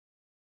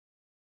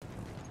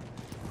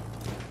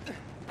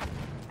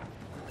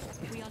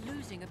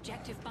Capturing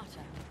objective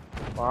butter.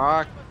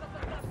 Fuck.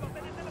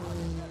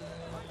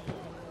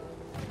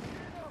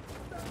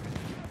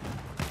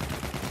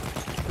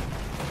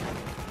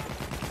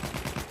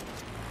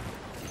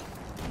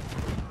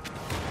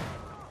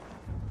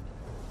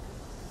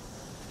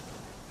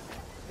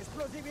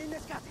 Esplosivi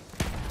innescati.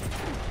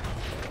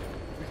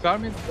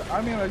 Armin,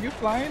 are you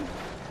flying?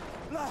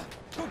 Là,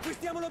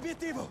 conquistiamo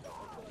l'obiettivo.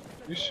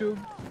 You should.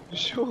 You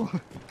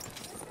should.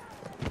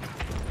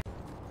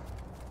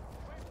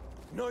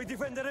 Noi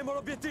difenderemo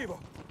l'obiettivo.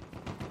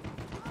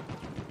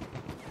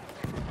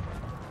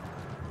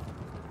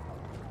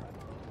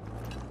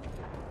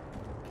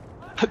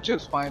 I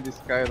just find this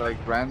guy like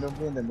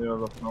randomly in the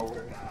middle of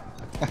nowhere.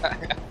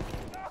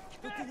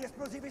 Tutti gli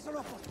esplosivi sono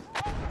a posto.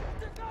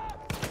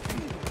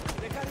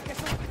 Le cariche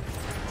sono...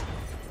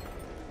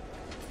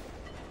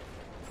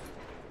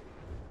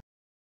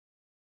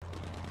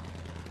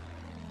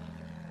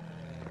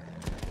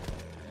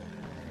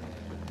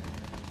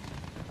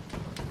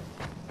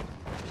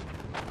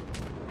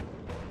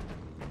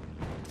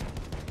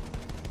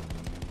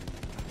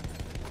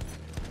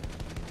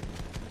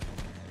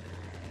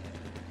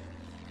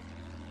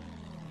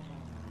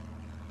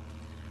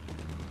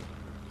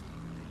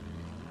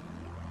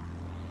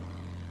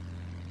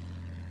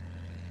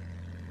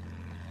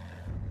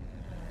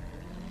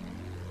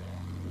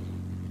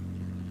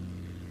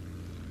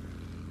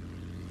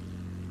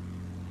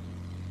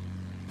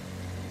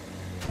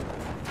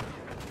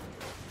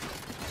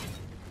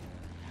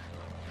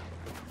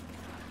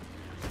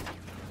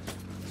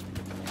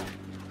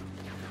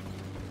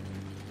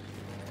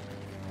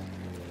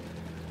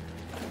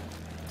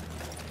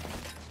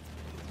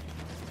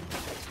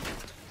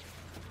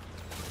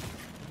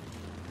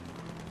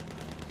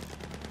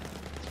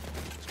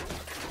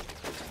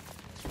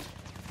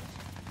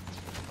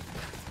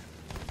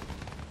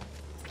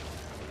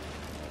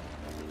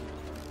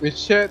 Good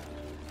shit.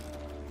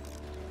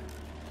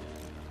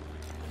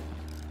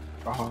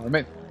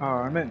 Armin,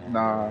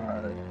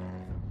 no.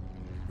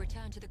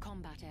 Return to the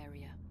combat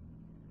area.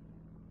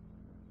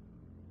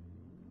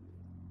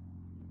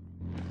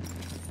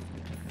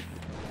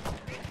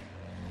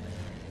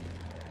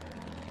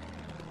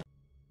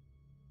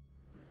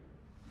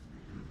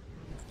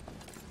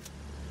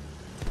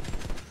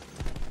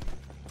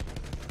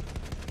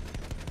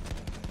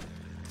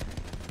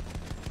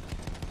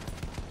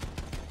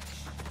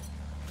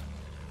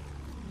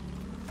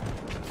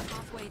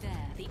 Halfway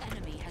there, the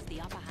enemy has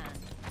the upper hand.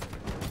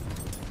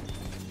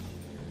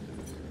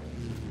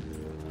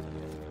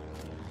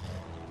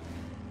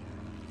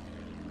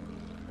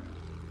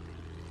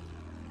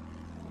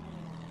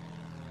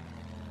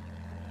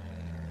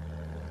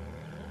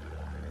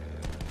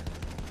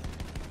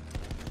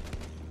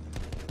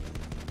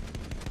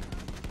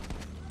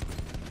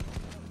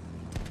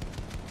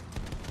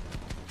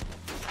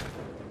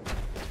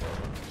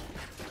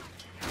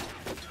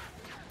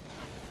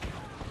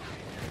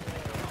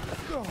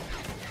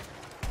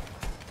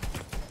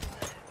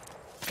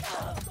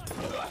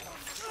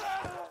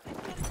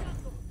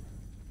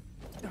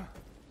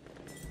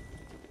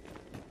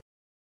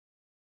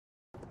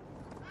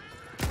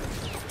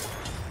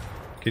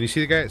 Can you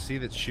see the guy at sea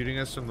that's shooting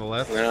us from the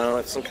left? No,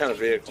 it's some kind of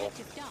vehicle.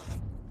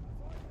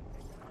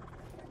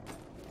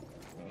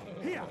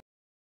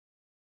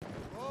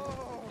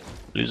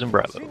 Losing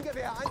Bravo.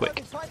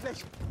 Quick.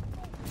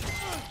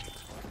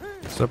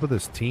 What's up with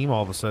this team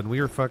all of a sudden?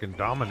 We were fucking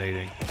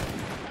dominating.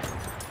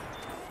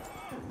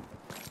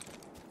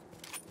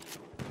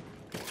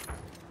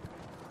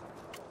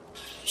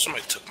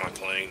 Somebody took my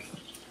plane.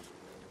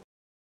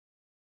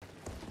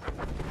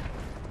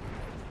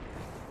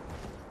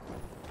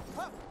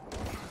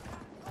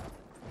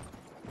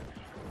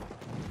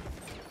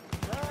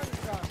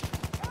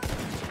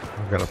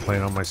 I've got a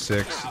plane on my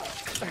 6.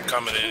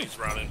 Coming in, he's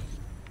running.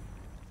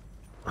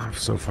 I'm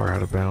so far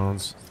out of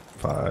bounds.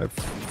 5,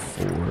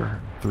 4,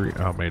 3.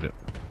 Oh, made it.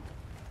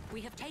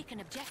 We have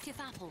taken objective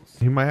apples.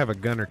 He might have a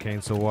gunner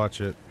cane, so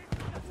watch it.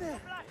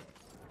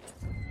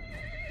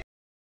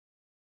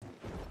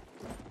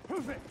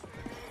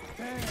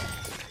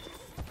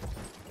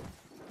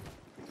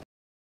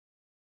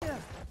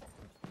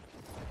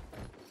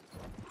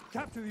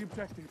 Capture the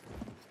objective.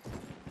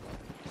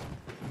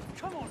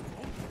 Come on,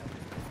 Paul.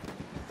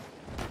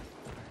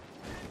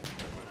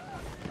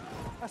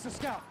 That's a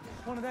scout.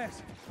 One of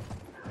theirs.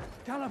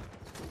 Callum.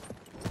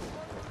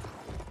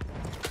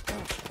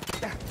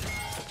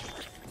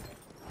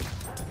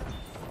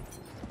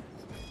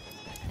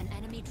 An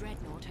enemy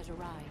dreadnought has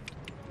arrived.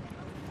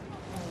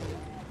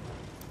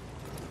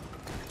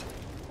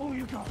 All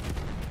you got.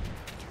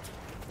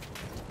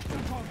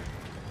 Jump on.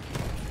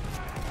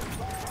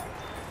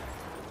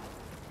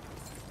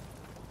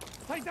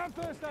 Take down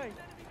first aid.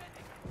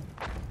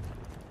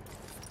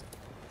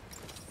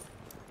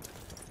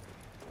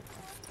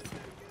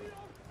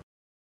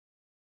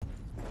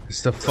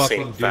 It's the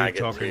fucking dude faggot,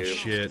 talking dude.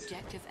 shit.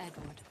 Objective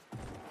Edward.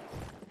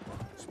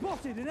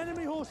 Spotted an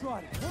enemy horse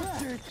rider.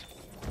 That's it.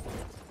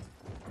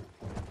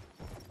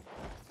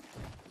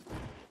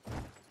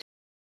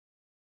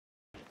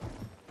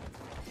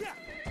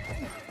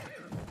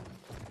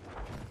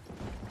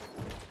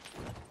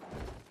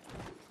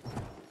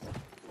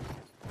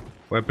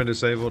 Weapon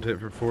disabled, hit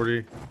for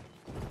 40.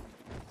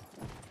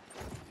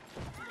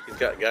 He's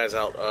got guys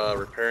out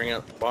repairing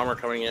it. Bomber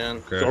coming in.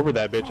 Okay. It's over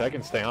that bitch. I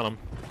can stay on him.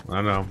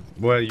 I know.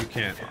 Well, you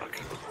can't.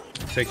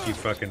 Take you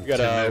fucking We got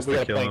 10 minutes we to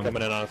got a kill plane him.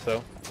 coming in on us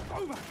though.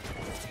 Over.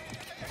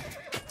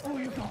 Oh,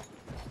 you got.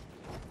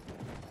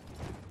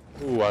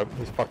 Ooh, I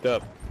was fucked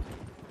up.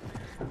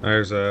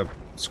 There's a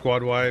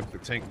squad wipe, the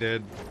tank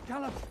dead.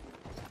 Gallop.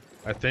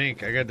 I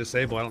think. I got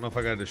disabled. I don't know if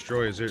I got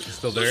destroyed. Is it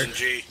still there? Losing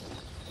G.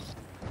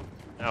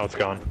 Now it's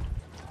gone.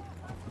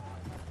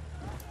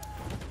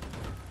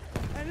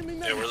 Enemy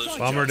Yeah, we're losing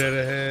Bomber Delta.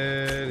 dead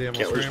ahead. He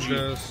almost Can't lose rammed G.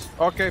 us.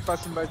 Okay,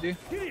 passing by G.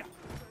 Here.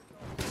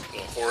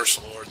 Little horse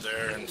lord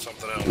there and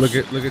something else. Look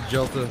at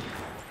Jelta.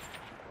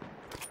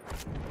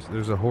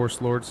 There's a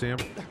horse lord, see him?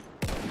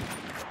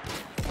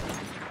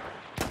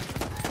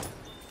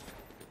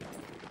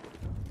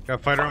 Got a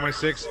fighter on my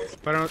 6.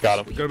 Fighter on.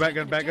 Got him. Go back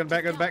gun, back gun,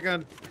 back gun, back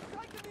gun.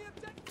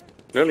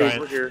 No need, Trying.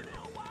 we're here.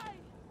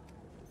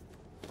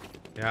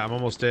 Yeah, I'm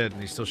almost dead,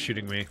 and he's still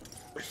shooting me.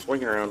 We're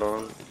swinging around on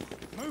him.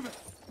 Move it.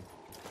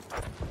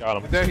 Got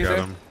him. There, he's Got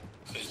there. him.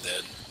 He's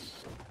dead.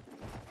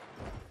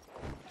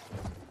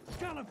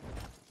 Gallop.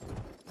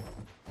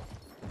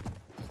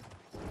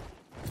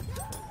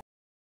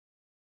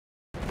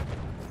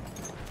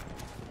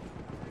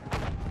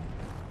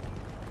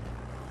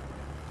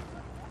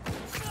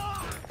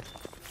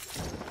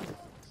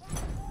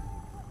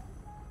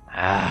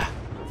 Ah,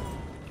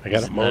 I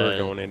got a motor Uh,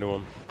 going into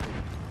him.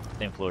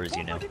 same floor as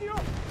you now. Dude.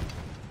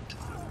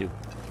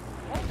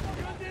 Bomba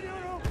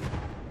gönderiyorum.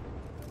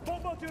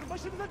 Bomba atıyorum.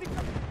 Başınıza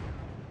dikkat.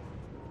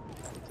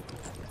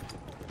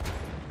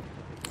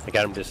 I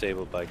got him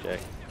disabled by Jack.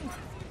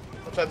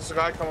 Outside, there's a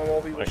guy coming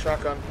over you with a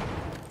shotgun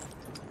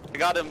I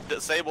got him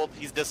disabled.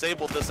 He's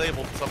disabled.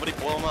 Somebody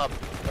blow him up.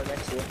 right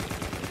next to you.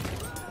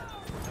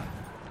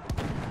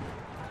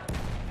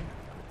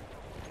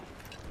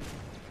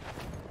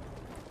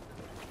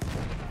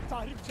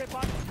 Tahrip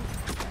cephan.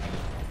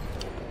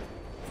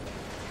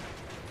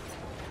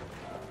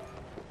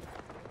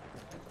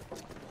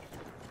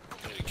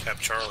 Need to cap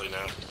Charlie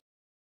now.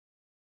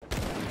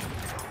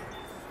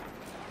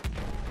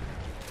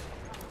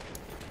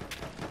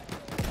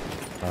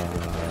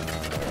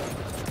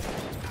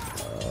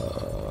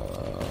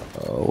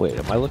 Oh wait,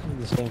 am I looking at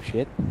the same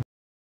shit?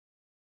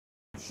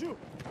 Şu.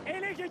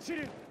 Ele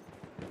geçirin.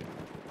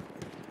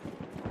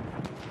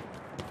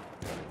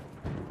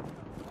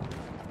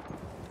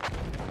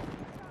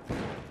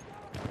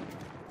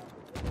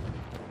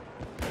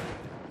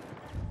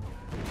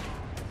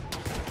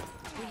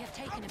 We have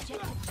taken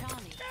objective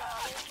Charlie.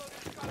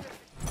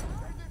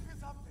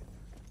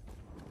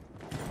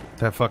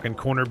 That fucking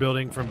corner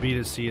building from B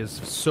to C is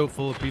so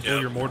full of people.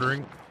 Yeah. You're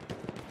mortaring.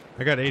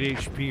 I got 8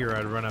 HP, or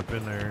I'd run up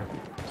in there.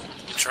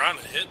 I'm trying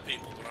to hit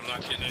people, but I'm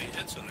not getting any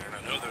hits in there, and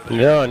I know they're there.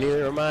 No,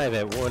 neither am I.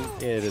 That one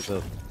kid is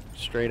a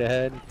straight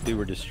ahead. Dude,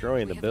 we're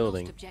destroying We the have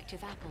building. lost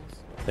objective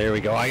apples. There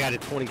we go. I got a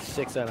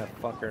 26 on a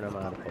fucker and I'm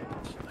out of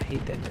bullets. I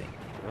hate that thing.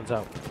 Runs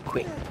out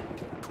quick.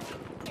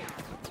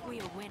 We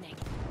are winning.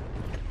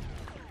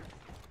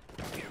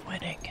 You're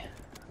winning.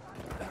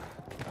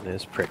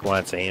 This prick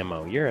wants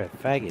ammo. You're a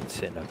faggot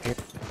sitting up here.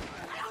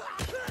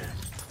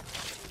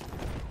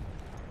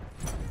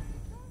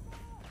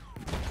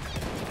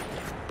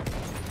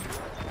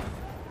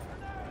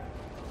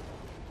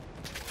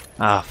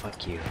 Ah,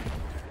 fuck you.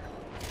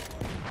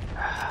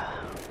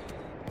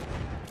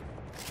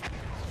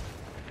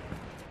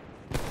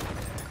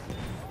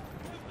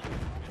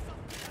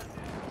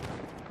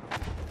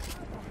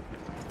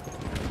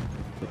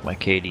 Look, my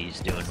KD's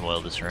doing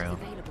well this round.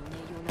 Available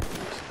near your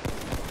location.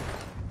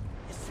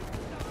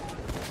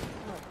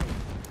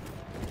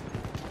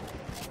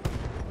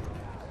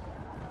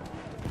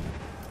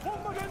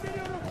 Bomba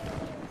gönderiyorum.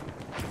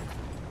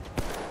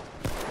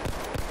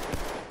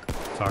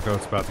 Taco,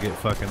 it's about to get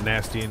fucking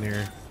nasty in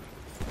here.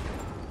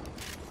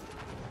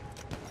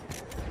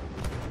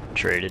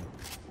 Traded.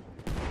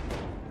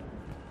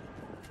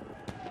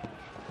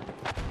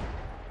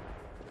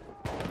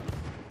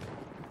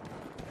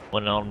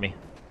 One on me.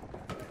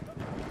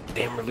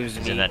 Damn, we're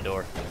losing He's in that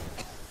door.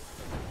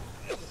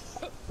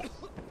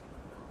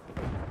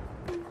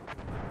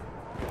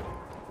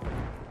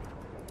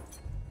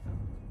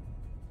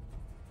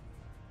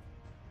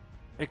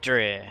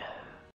 Victory.